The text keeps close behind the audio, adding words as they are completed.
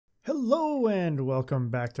Hello and welcome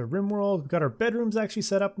back to Rimworld. We've got our bedrooms actually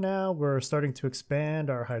set up now. We're starting to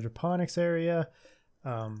expand our hydroponics area.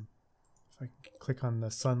 If I click on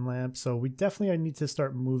the sun lamp. So we definitely need to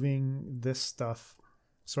start moving this stuff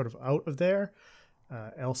sort of out of there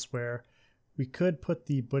elsewhere. We could put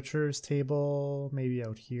the butcher's table maybe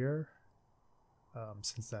out here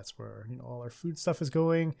since that's where all our food stuff is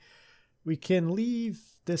going. We can leave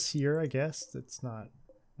this here, I guess. It's not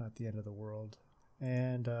the end of the world.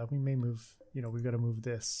 And we may move, we've got to move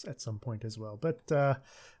this at some point as well. But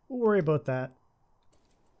we'll worry about that.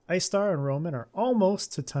 Ice Star and Roman are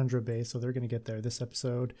almost to Tundra Bay, so they're going to get there this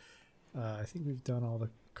episode. I think we've done all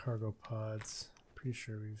the cargo pods. Pretty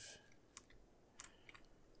sure we've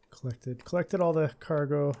collected all the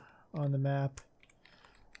cargo on the map.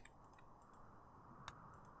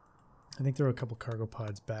 I think there were a couple cargo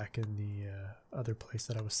pods back in the other place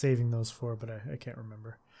that I was saving those for, but I can't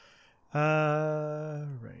remember.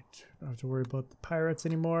 Right. Don't have to worry about the pirates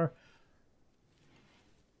anymore.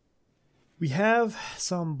 We have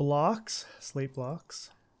some blocks, slate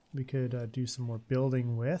blocks. We could do some more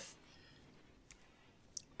building with.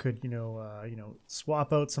 Could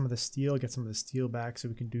swap out some of the steel, get some of the steel back, so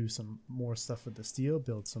we can do some more stuff with the steel.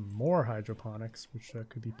 Build some more hydroponics, which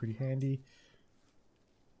could be pretty handy.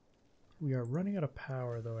 We are running out of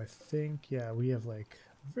power, though. I think, yeah, we have like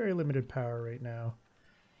very limited power right now.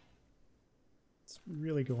 It's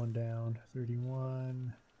really going down.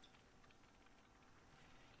 31.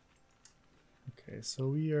 Okay, so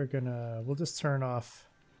we'll just turn off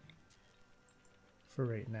for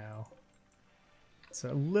right now. It's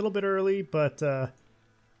a little bit early, but hopefully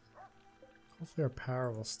our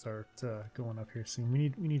power will start going up here soon.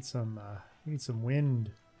 We need some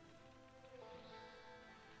wind.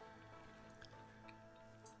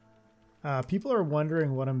 People are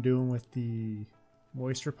wondering what I'm doing with the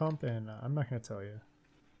moisture pump, and I'm not going to tell you.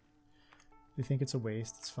 They think it's a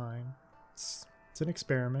waste. It's fine. It's an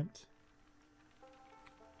experiment.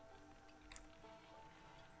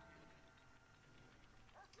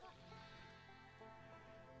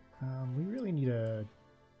 We really need a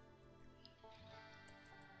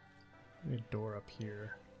door up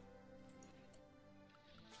here.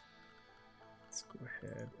 Let's go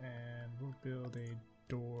ahead and we'll build a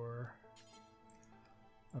door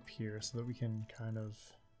up here so that we can kind of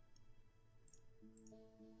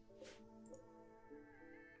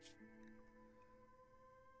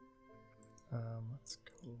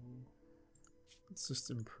let's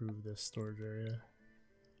just improve this storage area.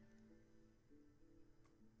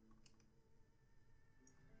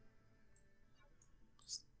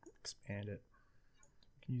 Just expand it.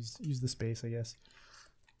 Use the space, I guess.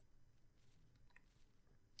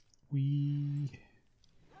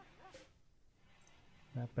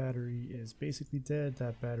 That battery is basically dead,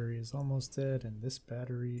 that battery is almost dead, and this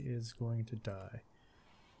battery is going to die.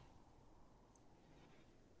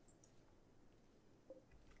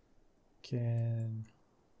 Can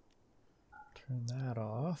turn that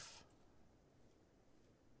off.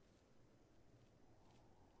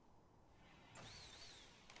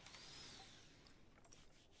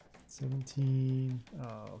 $17.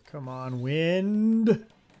 Oh, come on, wind!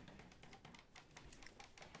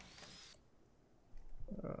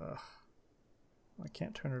 I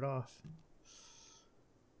can't turn it off.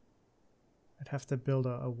 I'd have to build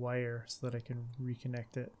a wire so that I can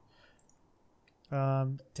reconnect it.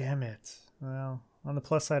 Damn it. Well, on the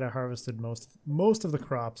plus side, I harvested most of the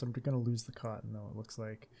crops. I'm going to lose the cotton, though, it looks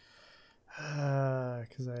like.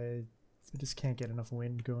 Because I just can't get enough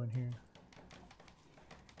wind going here.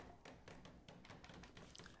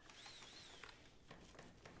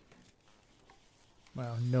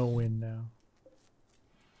 Wow, no wind now.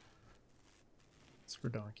 It's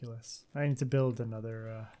ridiculous. I need to build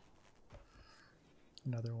another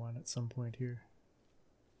one at some point here.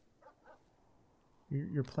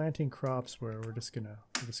 You're planting crops where we're just gonna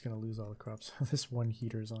lose all the crops. This one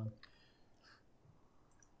heater's on.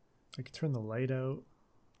 I could turn the light out.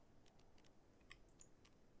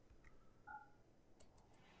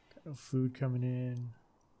 Got no food coming in.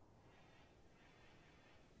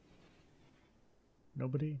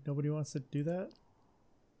 Nobody wants to do that?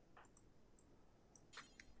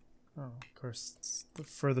 Oh, of course, it's the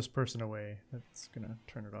furthest person away that's gonna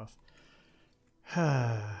turn it off.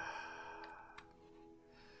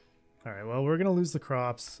 Alright, well, we're gonna lose the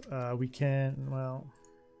crops. We can, well...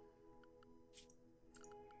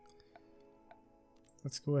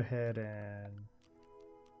 Let's go ahead and,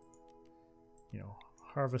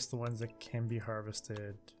 harvest the ones that can be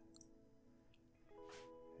harvested.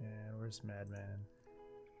 And where's Madman?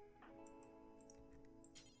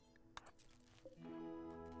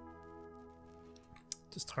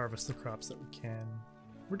 just harvest the crops that we can.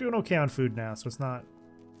 We're doing okay on food now, so it's not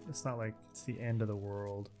like it's the end of the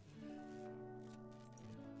world.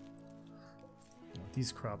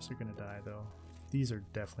 These crops are gonna die though. These are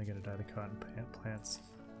definitely gonna die, the cotton plants.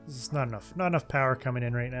 There's just not enough power coming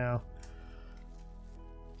in right now.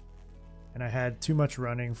 And I had too much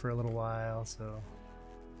running for a little while, so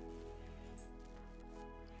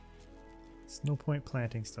there's no point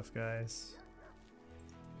planting stuff, guys.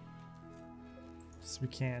 Just we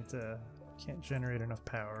can't generate enough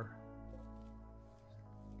power.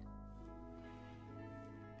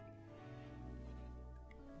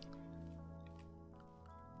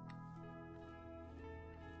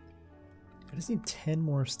 I just need 10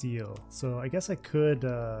 more steel, so I guess I could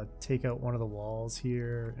take out one of the walls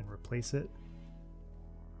here and replace it.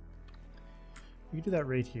 We can do that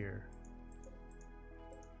right here.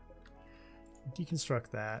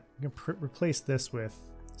 Deconstruct that. I'm going to replace this with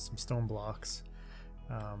some stone blocks.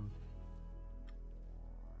 I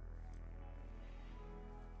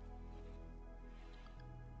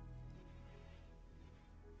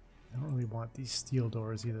don't really want these steel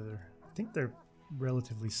doors either. I think they're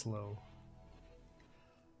relatively slow.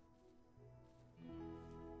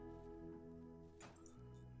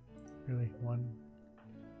 Really? One?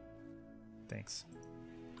 Thanks.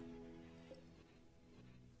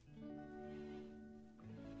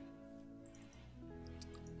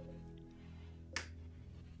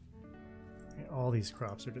 All these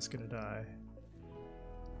crops are just gonna die.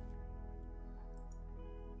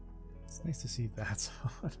 It's nice to see that's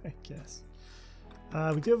on, I guess.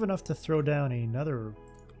 We do have enough to throw down another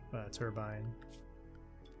turbine.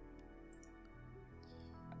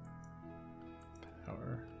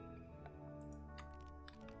 Power.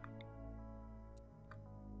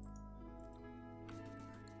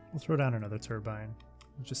 We'll throw down another turbine.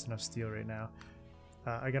 Just enough steel right now.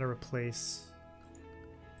 I gotta replace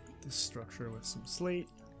this structure with some slate.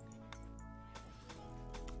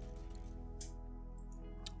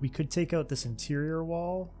 We could take out this interior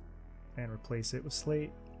wall and replace it with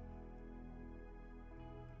slate.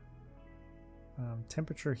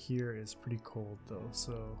 Temperature here is pretty cold though,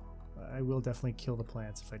 so I will definitely kill the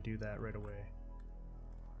plants if I do that right away.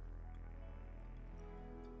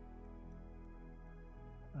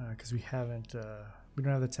 Because we don't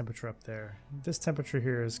have the temperature up there. This temperature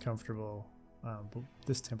here is comfortable, but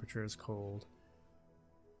this temperature is cold.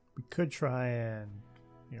 We could try and,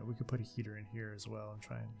 we could put a heater in here as well and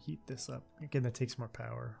try and heat this up. Again, that takes more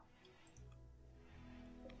power.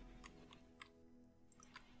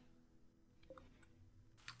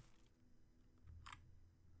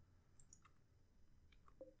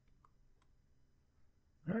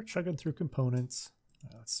 We are chugging through components.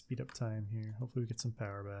 Let's speed up time here. Hopefully we get some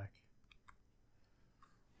power back.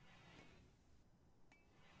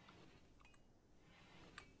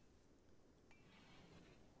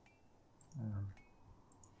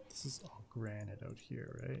 This is all granite out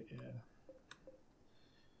here, right? Yeah.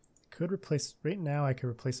 Could replace, right now I could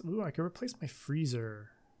replace, I could replace my freezer.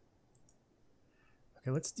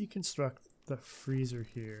 Okay, let's deconstruct the freezer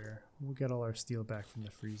here. We'll get all our steel back from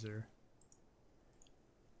the freezer.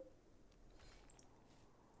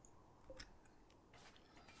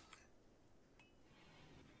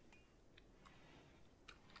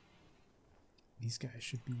 These guys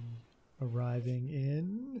should be arriving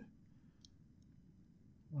in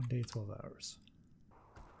 1 day, 12 hours.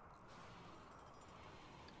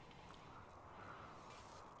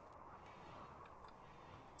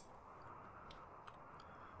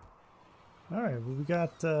 All right, well, we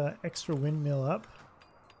got extra windmill up.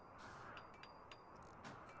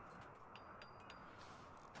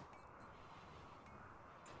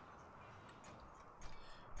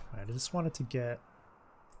 All right, I just wanted to get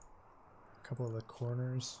couple of the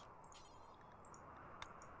corners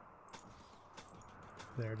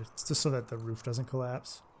there, just so that the roof doesn't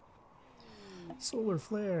collapse. Solar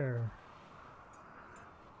flare.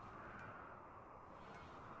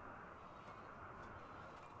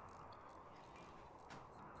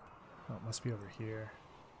 Oh, it must be over here.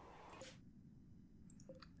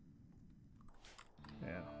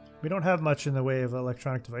 Yeah, we don't have much in the way of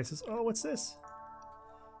electronic devices. Oh, what's this?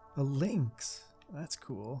 A lynx. That's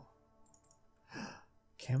cool.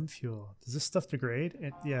 Chem fuel. Does this stuff degrade?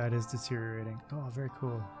 Yeah, it is deteriorating. Oh, very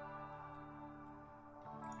cool.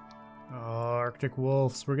 Oh, Arctic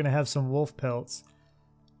wolves. We're gonna have some wolf pelts.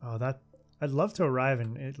 Oh, I'd love to arrive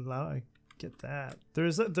and get that. There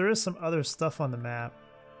is some other stuff on the map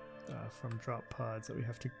from drop pods that we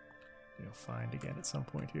have to find again at some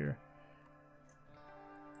point here.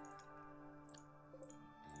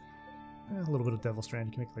 A little bit of devil strand.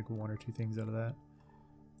 You can make like 1 or 2 things out of that.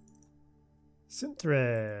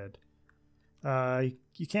 Synthread.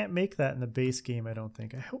 You can't make that in the base game, I don't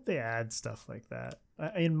think. I hope they add stuff like that.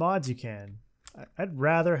 In mods you can. I'd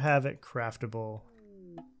rather have it craftable.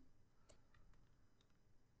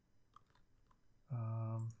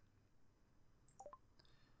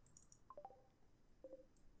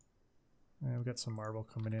 Yeah, we've got some marble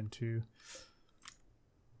coming in too.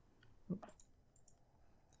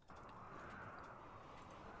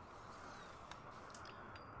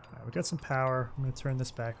 Right, we got some power. I'm going to turn this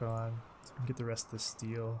back on so we can get the rest of the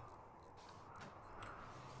steel.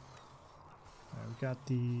 Right, we've got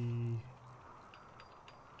the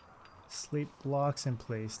slate blocks in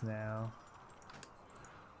place now.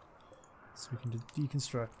 So we can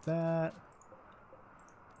deconstruct that.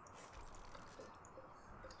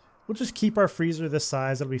 We'll just keep our freezer this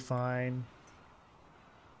size, it'll be fine.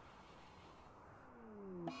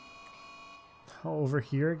 Oh, over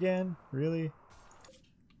here again? Really?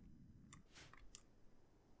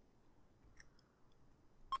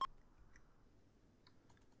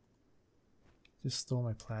 Just stole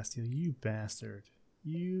my plasteel, you bastard.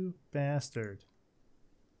 You bastard.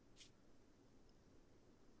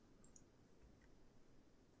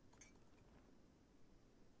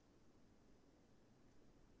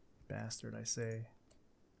 Bastard, I say.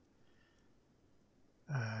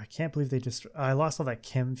 I can't believe they just... I lost all that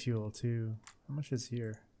chem fuel too. How much is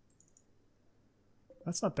here?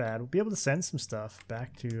 That's not bad. We'll be able to send some stuff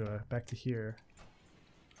back to here.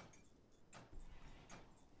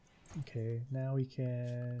 Okay, now we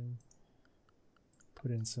can put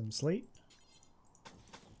in some slate.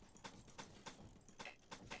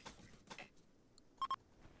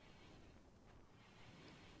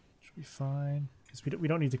 Should be fine. Because we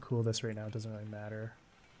don't need to cool this right now. It doesn't really matter.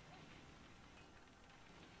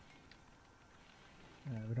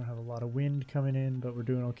 We don't have a lot of wind coming in, but we're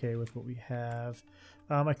doing okay with what we have.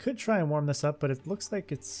 I could try and warm this up, but it looks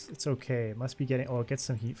like it's okay. It must be getting... Oh, it gets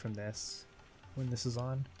some heat from this when this is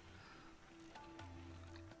on.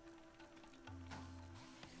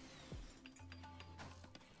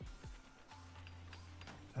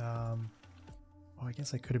 Oh, I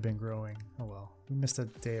guess I could have been growing. Oh well, we missed a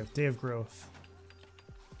day of growth.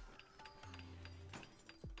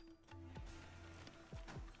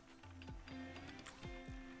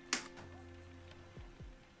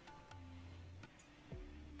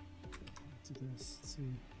 Let's do this. Let's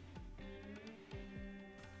see.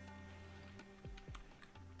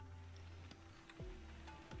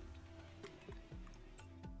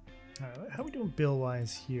 All right, how are we doing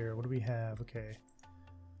bill-wise here? What do we have? Okay.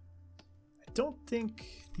 I don't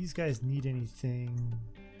think these guys need anything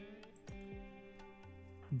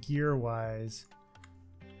gear-wise.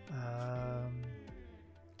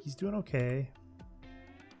 He's doing okay.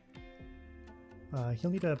 He'll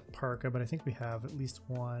need a parka, but I think we have at least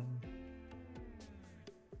one.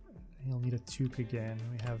 He'll need a toque again.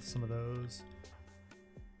 We have some of those.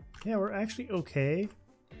 Yeah, we're actually okay.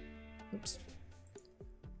 Oops.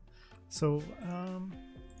 So,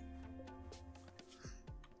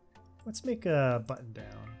 let's make a button down.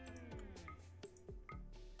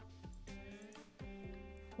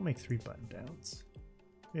 We'll make 3 button downs.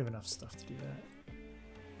 We have enough stuff to do that.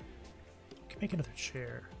 We can make another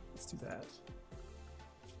chair. Let's do that.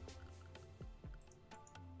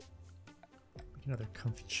 Make another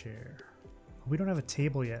comfy chair. We don't have a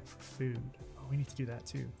table yet for food. Oh, we need to do that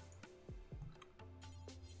too.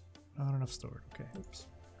 Not enough stored. Okay, oops.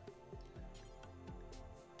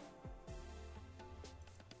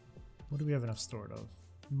 What do we have enough stored of?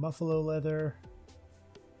 Muffalo leather.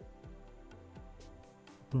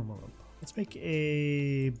 Boomalope. Let's make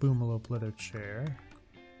a boomalope leather chair.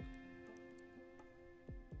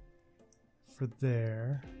 For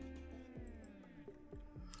there.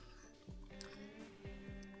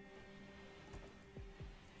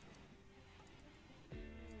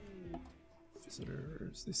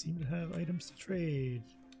 Visitors. They seem to have items to trade.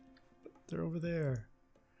 But they're over there.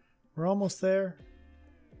 We're almost there.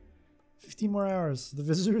 15 more hours. The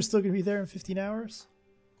visitors are still going to be there in 15 hours?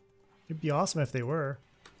 It'd be awesome if they were.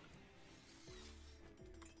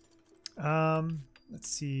 Let's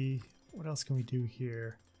see. What else can we do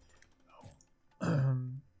here? Oh.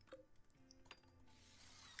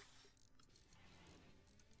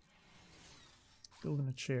 Building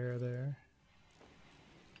a chair there.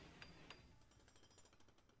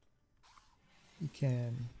 We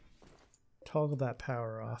can toggle that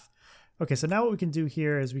power off. Okay, so now what we can do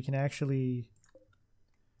here is we can actually,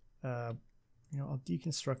 I'll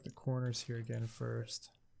deconstruct the corners here again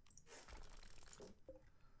first.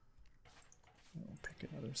 I'll pick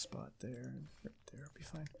another spot there. Right there will be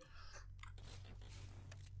fine.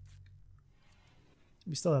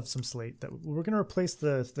 We still have some slate that we're going to replace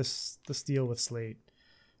the steel with slate,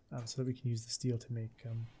 so that we can use the steel to make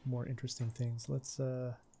more interesting things. Let's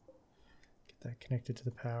get that connected to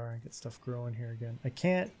the power and get stuff growing here again. I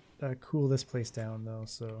can't cool this place down though,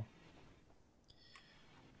 so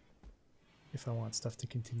if I want stuff to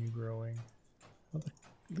continue growing. Well,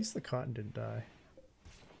 at least the cotton didn't die.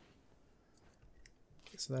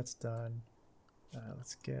 Okay, so that's done.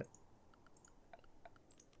 Let's get...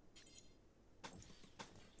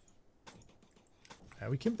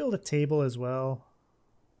 we can build a table as well.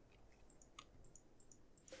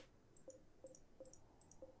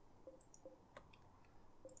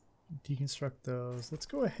 Deconstruct those. Let's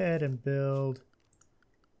go ahead and build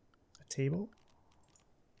a table.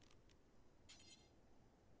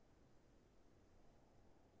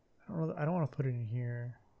 I don't want to put it in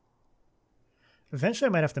here. Eventually I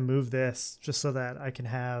might have to move this just so that I can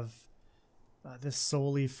have this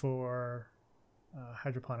solely for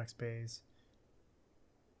hydroponics bays.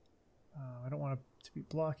 I don't want to be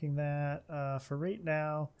blocking that. For right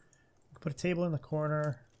now, put a table in the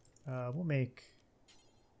corner. We'll make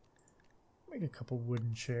a couple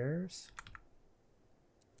wooden chairs.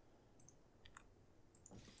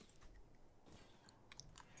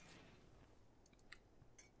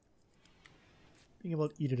 Being able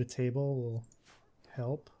to eat at a table will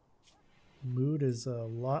help. Mood is a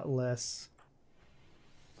lot less.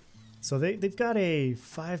 So they've got a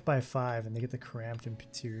 5x5 and they get the cramped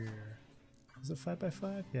interior. Is it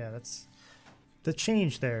 5x5? Yeah, that's the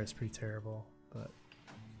change there is pretty terrible, but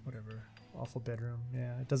whatever. Awful bedroom.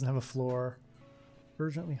 Yeah, it doesn't have a floor.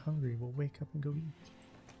 Urgently hungry. We'll wake up and go eat.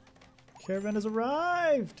 Caravan has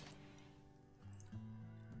arrived!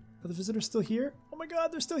 Are the visitors still here? Oh my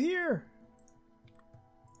god, they're still here!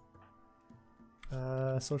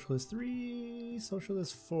 Social is 3, social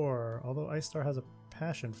is 4, although Ice Star has a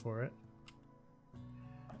passion for it.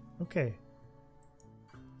 Okay.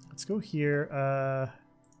 Let's go here. Can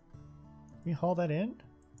we haul that in?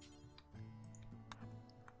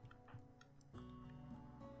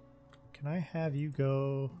 Can I have you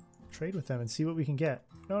go trade with them and see what we can get?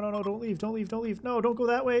 No, no, no, don't leave, don't leave, don't leave. No, don't go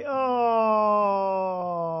that way. Oh.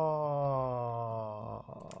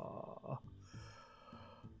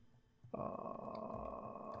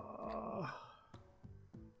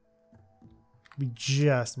 We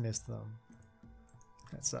just missed them.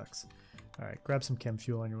 That sucks. All right, grab some chem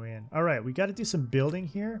fuel on your way in. All right, we got to do some building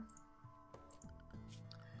here.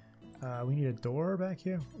 We need a door back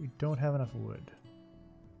here. We don't have enough wood.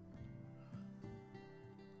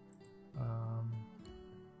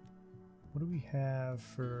 What do we have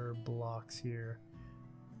for blocks here?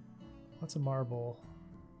 Lots of marble,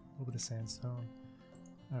 a little bit of sandstone.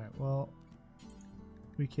 All right, well,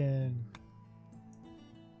 we can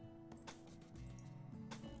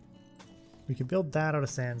build that out of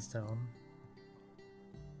sandstone.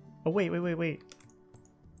 Oh, wait.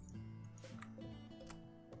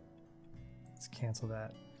 Let's cancel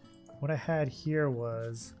that. What I had here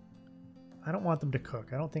was, I don't want them to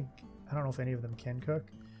cook. I don't know if any of them can cook.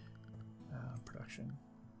 Production.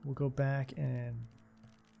 We'll go back and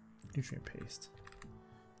nutrient paste.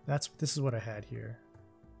 This is what I had here.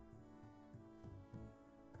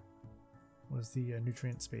 Was the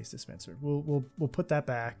nutrient space dispenser. We'll put that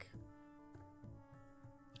back.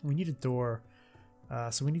 We need a door,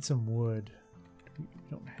 so we need some wood. We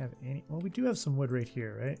don't have any. Well, we do have some wood right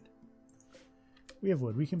here, right? We have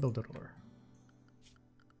wood. We can build a door.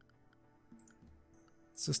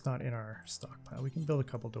 It's just not in our stockpile. We can build a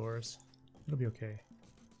couple doors. It'll be okay.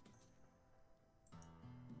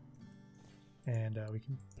 And we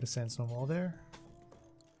can put a sandstone wall there.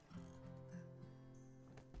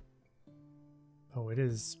 Oh, it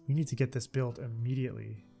is. We need to get this built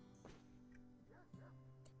immediately.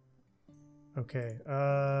 Okay.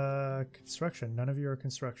 Construction. None of you are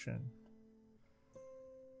construction.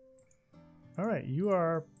 All right, you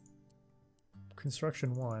are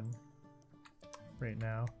construction 1 right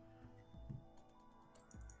now.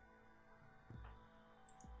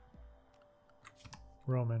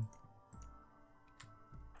 Roman.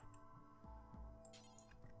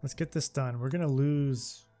 Let's get this done. We're gonna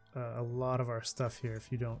lose a lot of our stuff here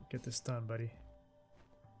if you don't get this done, buddy.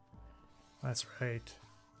 That's right.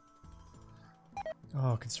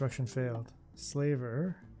 Oh, construction failed.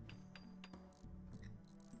 Slaver.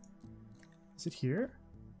 Is it here?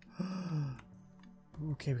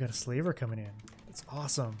 Okay, we got a slaver coming in. That's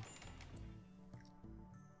awesome.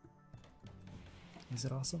 Is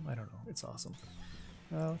it awesome? I don't know. It's awesome.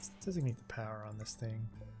 Let's designate the power on this thing.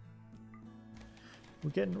 We're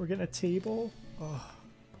getting a table. Oh.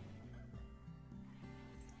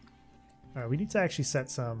 All right, we need to actually set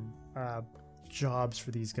some jobs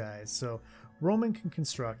for these guys. So Roman can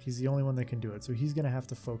construct. He's the only one that can do it. So he's going to have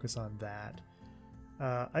to focus on that.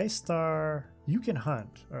 Ice Star, you can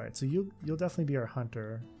hunt. All right, so you'll definitely be our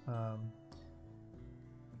hunter.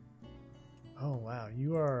 Oh wow,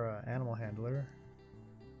 you are an animal handler.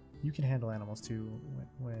 You can handle animals too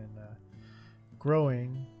when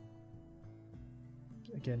growing.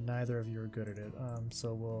 Again, neither of you are good at it.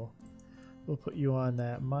 So we'll put you on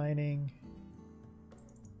that mining.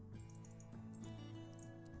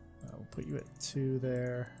 We'll put you at 2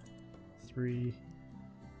 there, 3.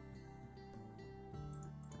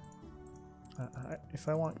 If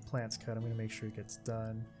I want plants cut, I'm going to make sure it gets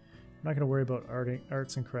done. I'm not going to worry about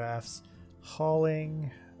arts and crafts.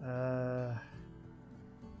 Hauling.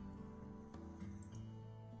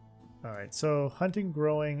 Alright, so hunting,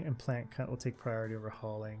 growing, and plant cut will take priority over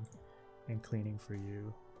hauling and cleaning for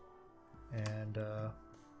you. And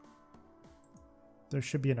there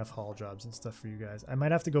should be enough haul jobs and stuff for you guys. I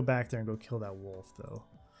might have to go back there and go kill that wolf, though.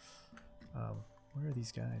 Where are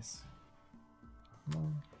these guys? Come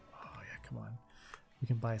on. Oh, yeah, come on. We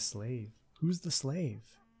can buy a slave. Who's the slave?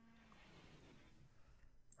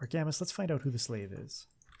 Argamus, let's find out who the slave is.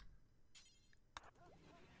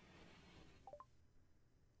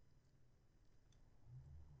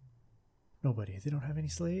 Nobody. They don't have any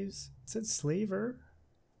slaves? It said slaver,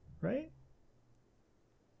 right?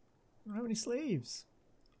 They don't have any slaves.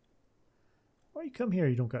 Why you come here?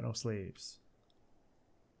 You don't got no slaves.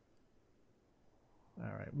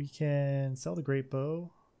 Alright, we can sell the great bow.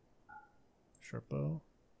 Short bow.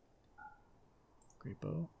 Great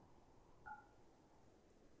bow.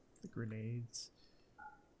 The grenades.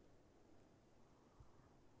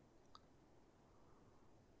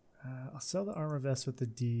 I'll sell the armor vest with the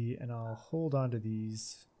D, and I'll hold on to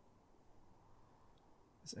these.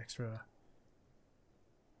 This extra.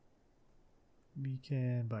 We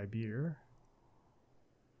can buy beer.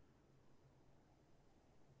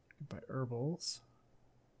 We can buy herbals.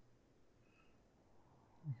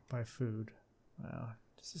 We can buy food. Wow,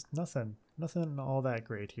 this is nothing all that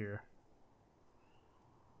great here.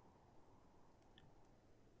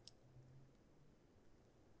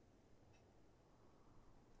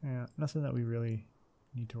 Yeah, nothing that we really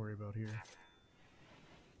need to worry about here.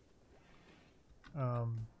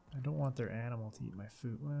 I don't want their animal to eat my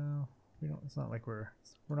food. Well, we don't. It's not like we're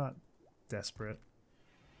not desperate.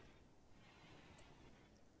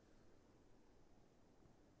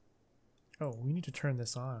 Oh, we need to turn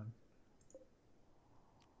this on.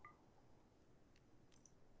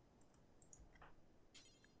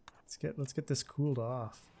 Let's get this cooled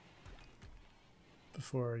off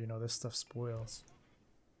before, you know, this stuff spoils.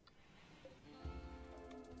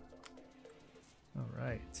 All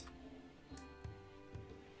right.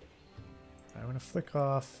 I'm gonna flick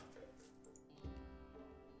off.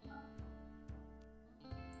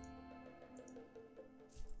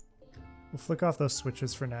 We'll flick off those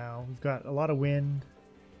switches for now. We've got a lot of wind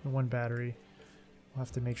and 1 battery. We'll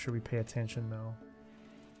have to make sure we pay attention though.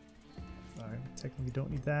 Alright, technically don't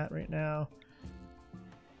need that right now.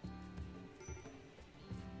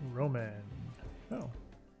 Roman. Oh.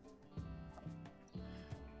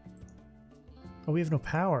 Oh, we have no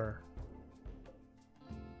power.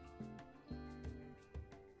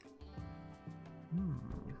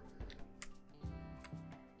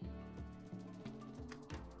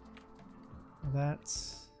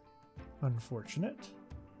 That's unfortunate.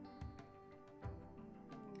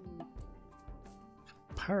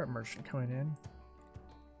 Pirate merchant coming in.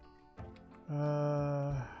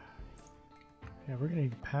 Yeah, we're gonna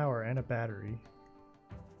need power and a battery.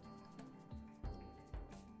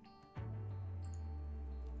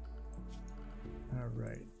 All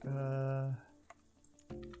right. I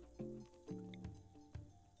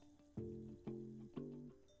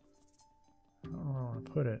don't know where I want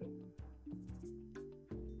to put it.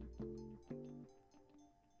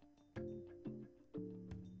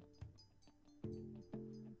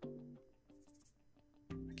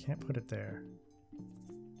 Can't put it there.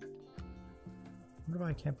 I wonder why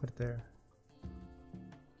I can't put it there.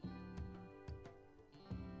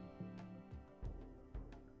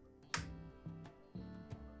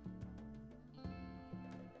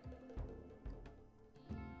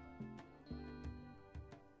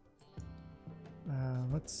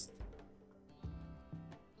 Let's.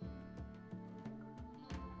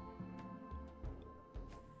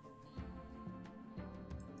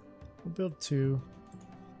 We'll build 2.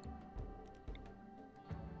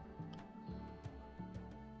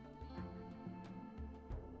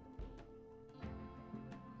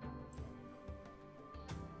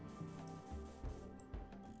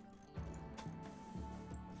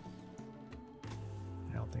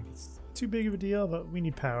 too big of a deal, but we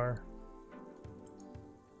need power.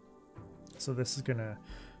 So this is gonna...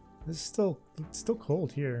 This is still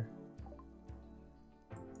cold here.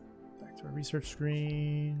 Back to our research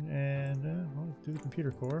screen, and we'll do the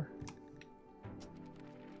computer core.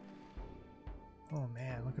 Oh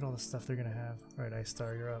man, look at all the stuff they're gonna have. Alright, Ice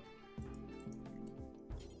Star, you're up.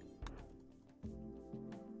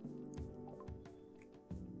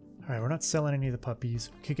 Alright, we're not selling any of the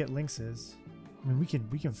puppies. We could get lynxes. I mean, we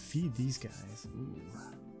can feed these guys. Ooh.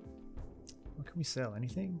 What can we sell?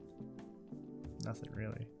 Anything? Nothing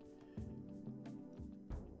really.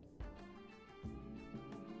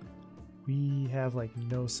 We have like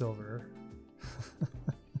no silver.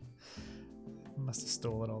 Must have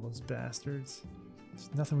stolen all those bastards. There's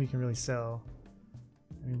nothing we can really sell.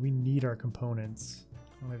 I mean, we need our components.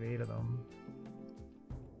 I only have 8 of them.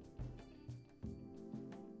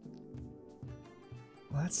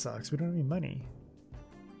 Well, that sucks. We don't have any money.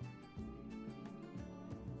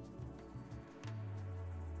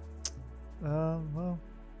 Well,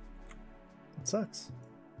 it sucks.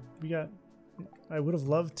 We got... I would have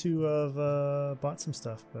loved to have bought some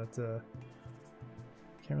stuff, but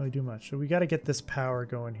can't really do much. So we got to get this power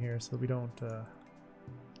going here so that we don't...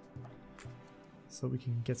 so we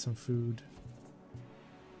can get some food.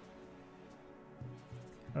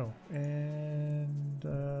 Oh, and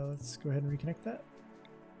let's go ahead and reconnect that.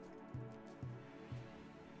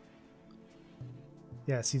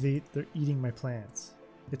 Yeah, see, they're eating my plants.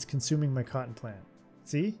 It's consuming my cotton plant.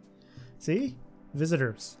 See? See?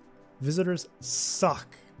 Visitors. Visitors suck.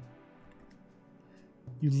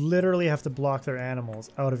 You literally have to block their animals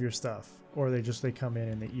out of your stuff, or they come in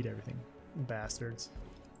and they eat everything. Bastards.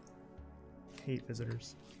 Hate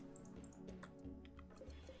visitors.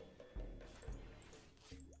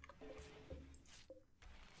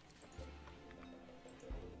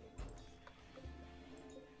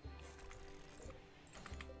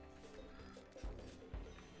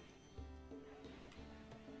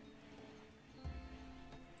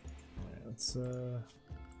 Let's go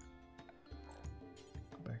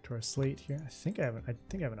back to our slate here. I think I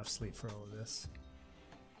have enough slate for all of this.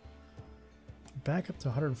 Back up to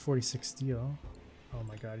 146 steel. Oh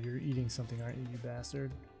my god, you're eating something, aren't you, you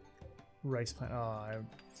bastard? Rice plant. Oh,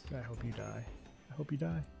 I hope you die. I hope you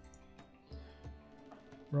die.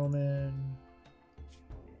 Roman.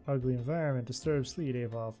 Ugly environment. Disturbed sleep.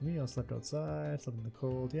 Evolved meal. Slept outside. Slept in the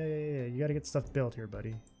cold. Yeah. You gotta get stuff built here,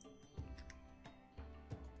 buddy.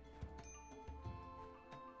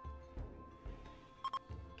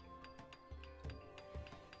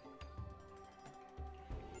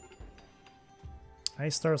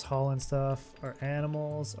 Ice Star's hauling stuff. Our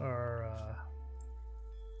animals are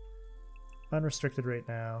unrestricted right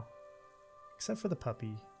now, except for the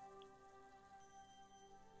puppy.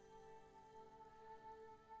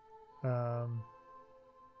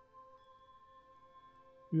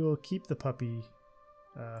 We will keep the puppy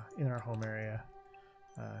in our home area.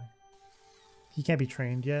 He can't be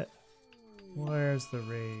trained yet. Where's the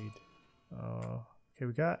raid? Oh, okay,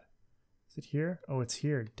 we got... Is it here? Oh, it's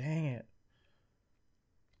here. Dang it.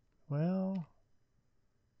 Well,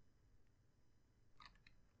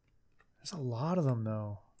 there's a lot of them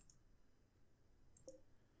though.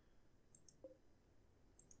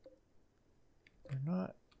 They're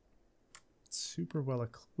not super well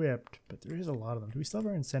equipped, but there is a lot of them. Do we still have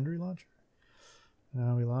our incendiary launcher?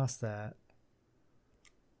 No, we lost that.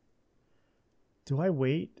 Do I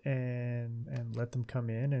wait and let them come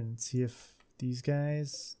in and see if these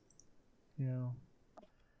guys, you know,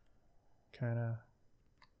 kind of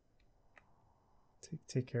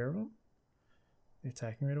take care of them? They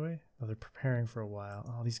attacking right away? Oh, they're preparing for a while.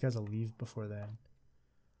 Oh, these guys will leave before then.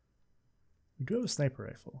 We do have a sniper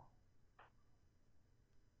rifle.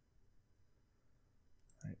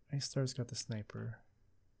 Alright, Ice Star's got the sniper.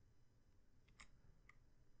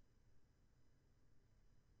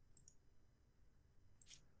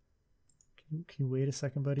 Can you wait a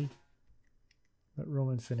second, buddy? Let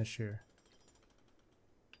Roman finish here.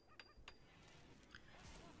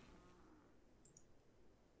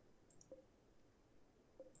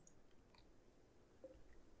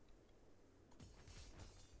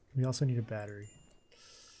 We also need a battery.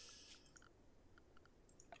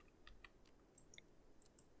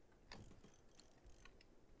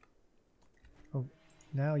 Oh,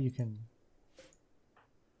 now you can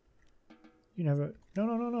have a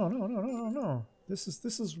no. This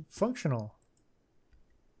is functional.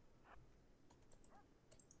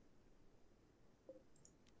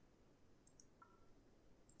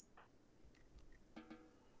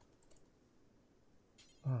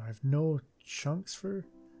 Oh, I have no chunks for...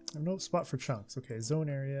 I have no spot for chunks. Okay, zone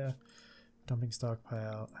area. Dumping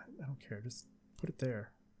stockpile. I don't care. Just put it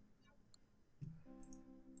there.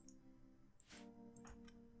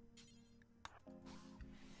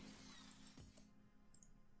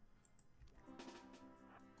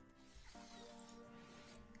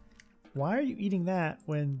 Why are you eating that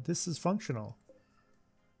when this is functional?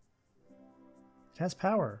 It has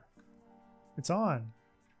power. It's on.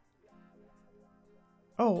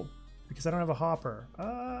 Oh, because I don't have a hopper.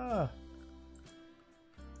 Ah!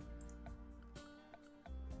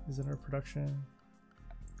 Is it our production?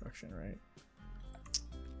 Production, right?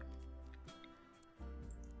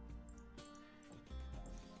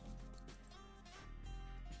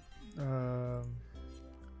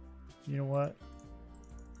 You know what?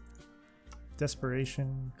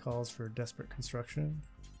 Desperation calls for desperate construction.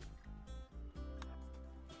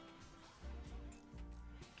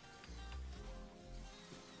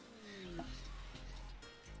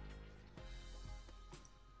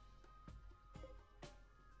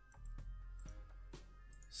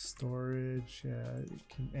 Storage, yeah,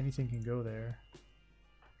 anything can go there.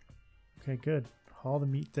 Okay, good. Haul the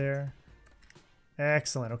meat there.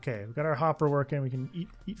 Excellent. Okay, we've got our hopper working. We can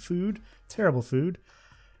eat food. Terrible food.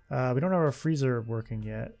 We don't have our freezer working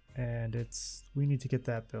yet, and we need to get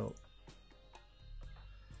that built.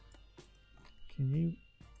 Can you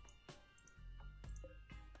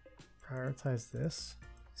prioritize this?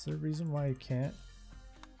 Is there a reason why you can't?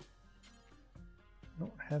 You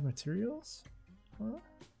don't have materials? What?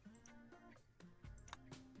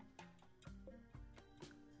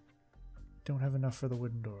 Don't have enough for the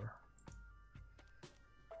wooden door.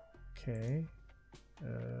 Okay.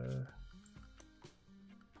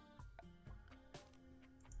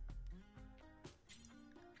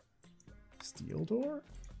 Steel door?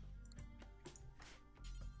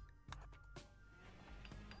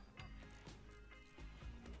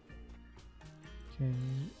 Can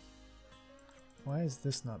you... Why is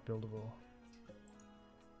this not buildable?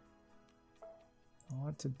 I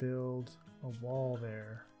want to build a wall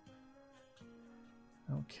there.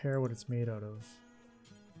 I don't care what it's made out of.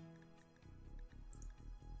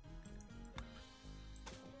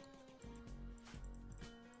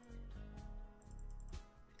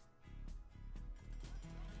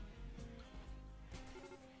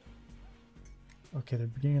 Okay, they're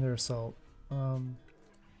beginning their assault.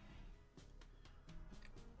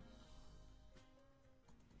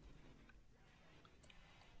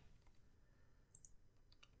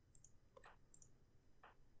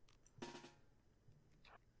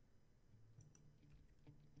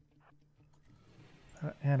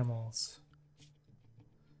 Animals.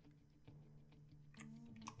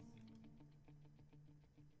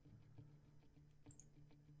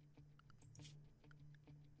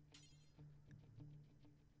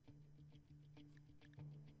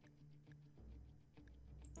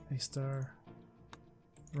 A-Star.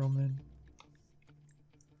 Roman.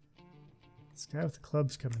 This guy with the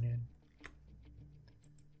club's coming in.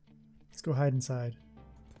 Let's go hide inside.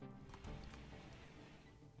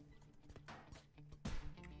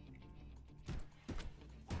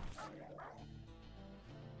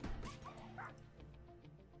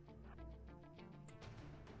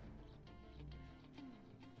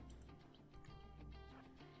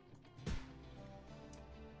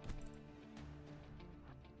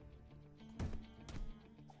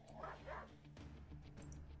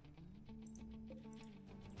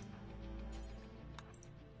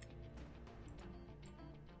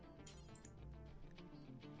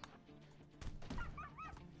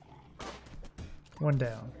 One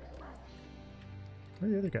down.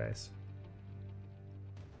 Where are the other guys?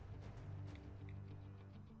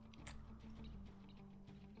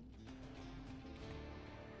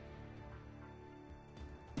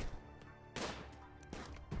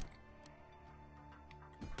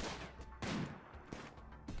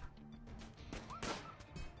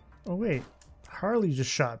 Oh wait, Harley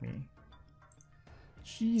just shot me.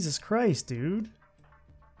 Jesus Christ, dude.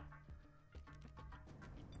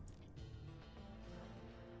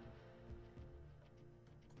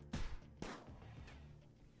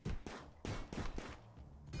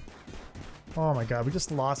 Oh my god, we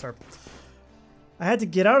just lost our... I had to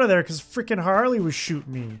get out of there because freaking Harley was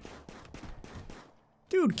shooting me.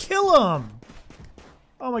 Dude, kill him!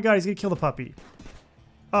 Oh my god, he's gonna kill the puppy.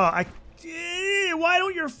 Oh, why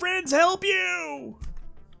don't your friends help you?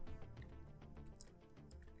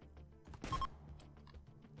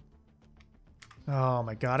 Oh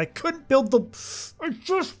my god, I couldn't build the... I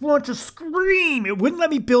just want to scream! It wouldn't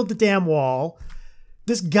let me build the damn wall.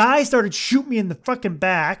 This guy started shooting me in the fucking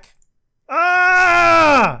back.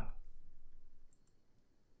 Ah!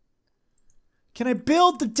 Can I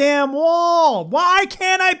build the damn wall? Why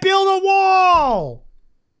can't I build a wall?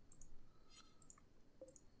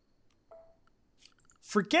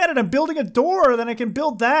 Forget it, I'm building a door, then I can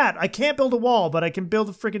build that. I can't build a wall, but I can build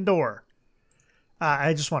a freaking door.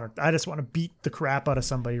 I just want to beat the crap out of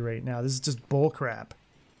somebody right now. This is just bull crap.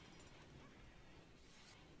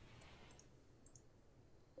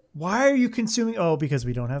 Why are you consuming? Oh, because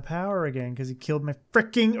we don't have power again. Because he killed my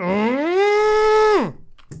freaking.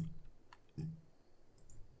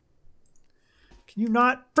 Can you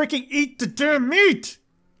not freaking eat the damn meat?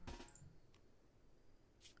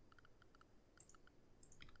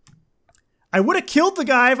 I would have killed the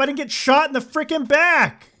guy if I didn't get shot in the freaking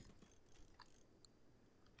back.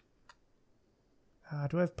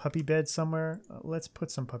 Do I have puppy beds somewhere? Let's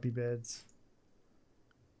put some puppy beds.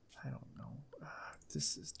 I don't know.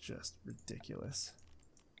 This is just ridiculous.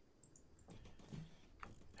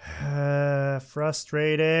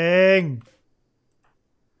 Frustrating.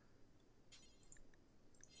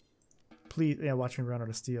 Please, yeah, watch me run out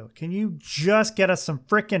of steel. Can you just get us some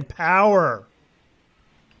freaking power?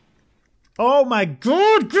 Oh my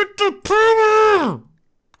god, get the power!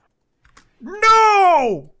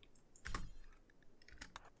 No!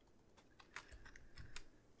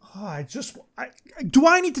 Oh, do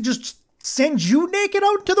I need to just send you naked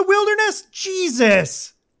out into the wilderness?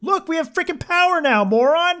 Jesus! Look, we have freaking power now,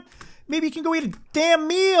 moron! Maybe you can go eat a damn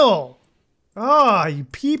meal! Ah, you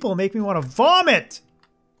people make me want to vomit!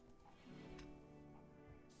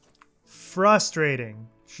 Frustrating.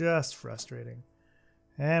 Just frustrating.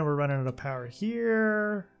 And we're running out of power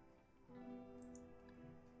here.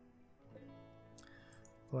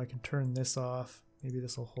 Well, I can turn this off. Maybe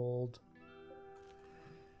this will hold.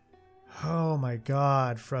 Oh my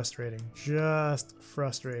god, frustrating. Just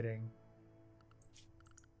frustrating.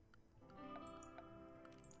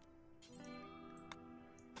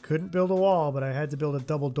 Couldn't build a wall, but I had to build a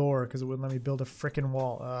double door because it wouldn't let me build a frickin'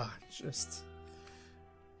 wall. Just...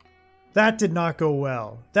 That did not go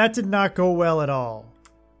well. That did not go well at all.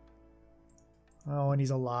 Oh, and he's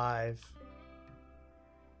alive.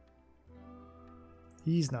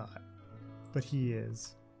 He's not, but he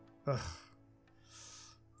is. Ugh.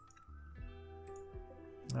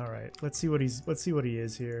 All right, let's see what he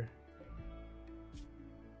is here.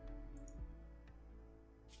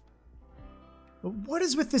 What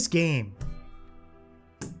is with this game?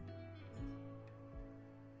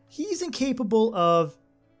 He's incapable of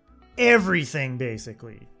everything,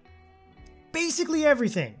 basically. Basically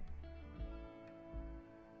everything.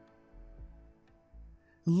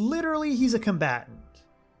 Literally, he's a combatant.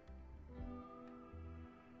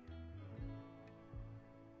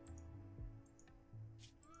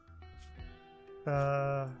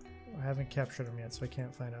 I haven't captured him yet, so I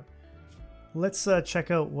can't find out. Let's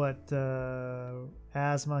check out what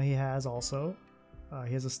asthma he has also.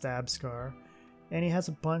 He has a stab scar. And he has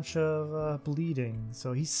a bunch of bleeding,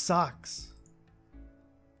 so he sucks.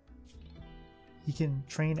 He can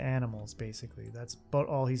train animals, basically. That's about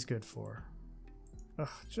all he's good for. Ugh,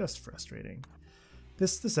 just frustrating.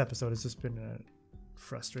 This episode has just been a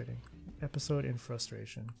frustrating episode in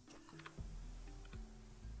frustration.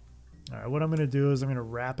 Alright, what I'm going to do is I'm going to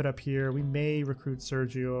wrap it up here. We may recruit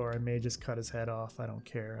Sergio, or I may just cut his head off. I don't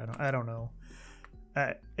care. I don't know.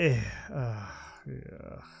 Yeah.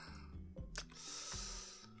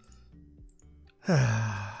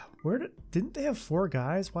 Didn't they have 4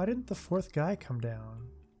 guys? Why didn't the 4th guy come down?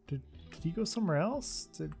 Did he go somewhere else?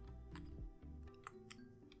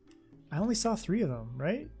 I only saw 3 of them,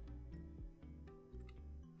 right?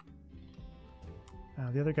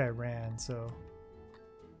 The other guy ran, so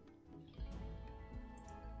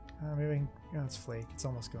maybe I can. Oh, it's Flake. It's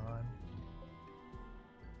almost gone.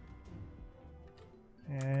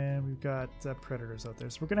 And we've got predators out there,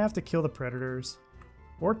 so we're gonna have to kill the predators.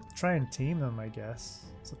 Or try and tame them, I guess.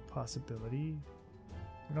 It's a possibility.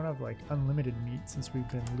 We don't have, like, unlimited meat since we've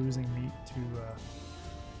been losing meat to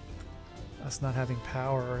us not having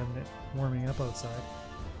power and it warming up outside.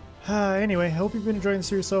 Anyway, I hope you've been enjoying the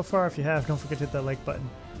series so far. If you have, don't forget to hit that like button.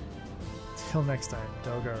 Till next time,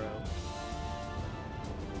 Delgar out.